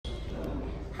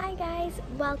guys,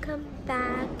 welcome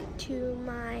back to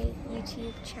my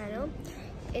YouTube channel.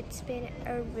 It's been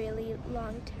a really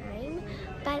long time,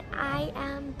 but I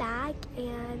am back,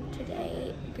 and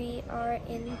today we are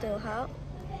in Doha,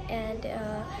 and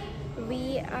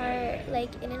we are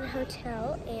like in a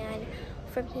hotel, and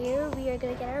from here we are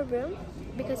gonna get our room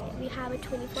because we have a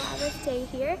 24-hour stay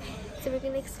here. So we're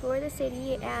gonna explore the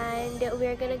city, and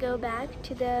we're gonna go back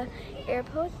to the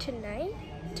airport tonight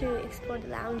to explore the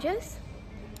lounges.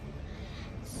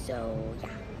 So yeah,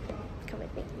 come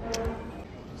with me.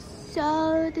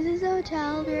 So this is the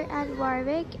hotel. We're at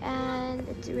Warwick, and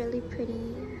it's a really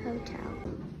pretty hotel.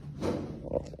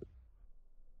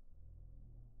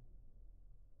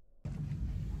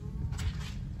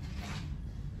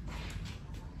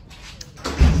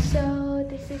 So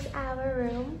this is our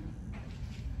room.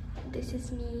 This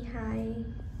is me. Hi.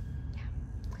 Yeah.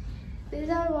 This is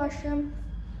our washroom.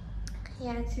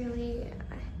 Yeah, it's really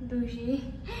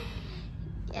bougie.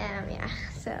 Yeah,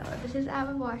 so this is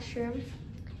our washroom,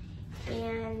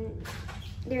 and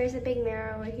there is a big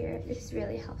mirror over here. This is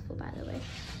really helpful, by the way.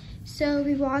 So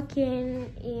we walk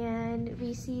in and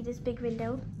we see this big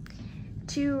window,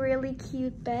 two really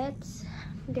cute beds.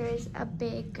 There's a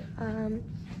big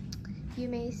you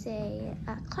may say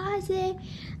a closet,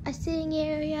 a sitting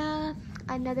area,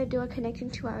 another door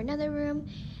connecting to our another room,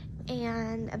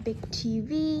 and a big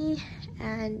TV.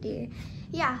 And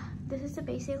yeah, this is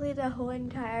basically the whole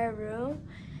entire room,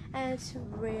 and it's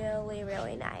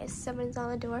really nice. Someone's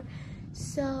on the door.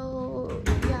 So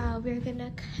yeah, we're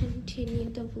gonna continue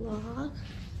the vlog.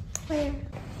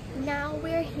 Now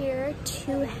we're here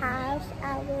to have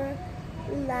our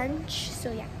lunch.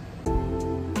 So yeah.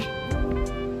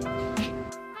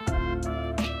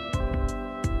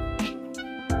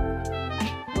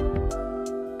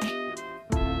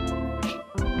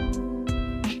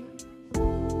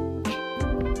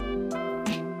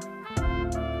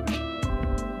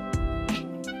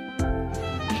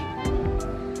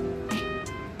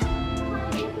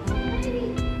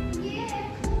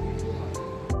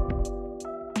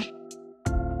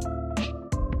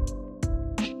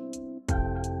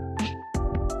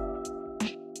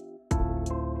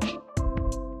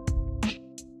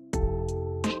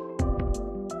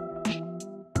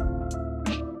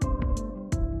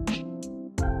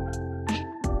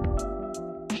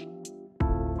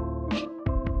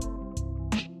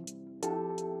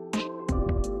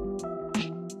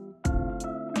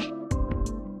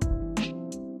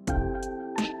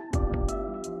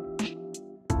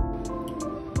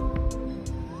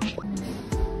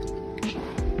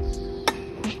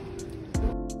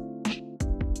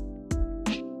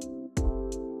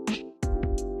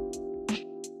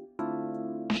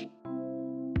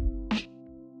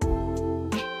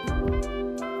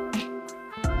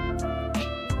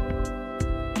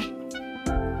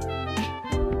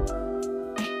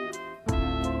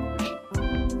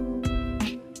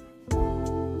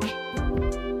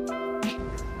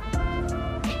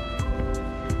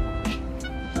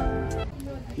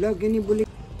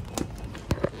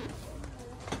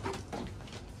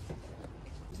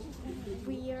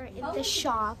 We are in the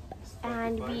shop,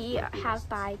 and we have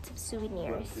bites of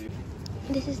souvenirs.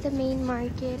 This is the main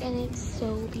market, and it's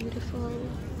so beautiful.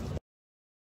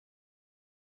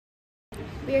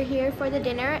 We're here for the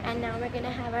dinner, and now we're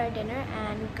gonna have our dinner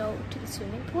and go to the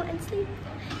swimming pool and sleep.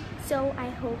 So I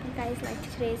hope you guys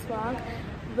liked today's vlog.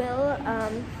 We'll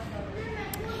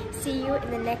see you in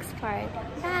the next part.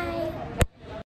 Bye.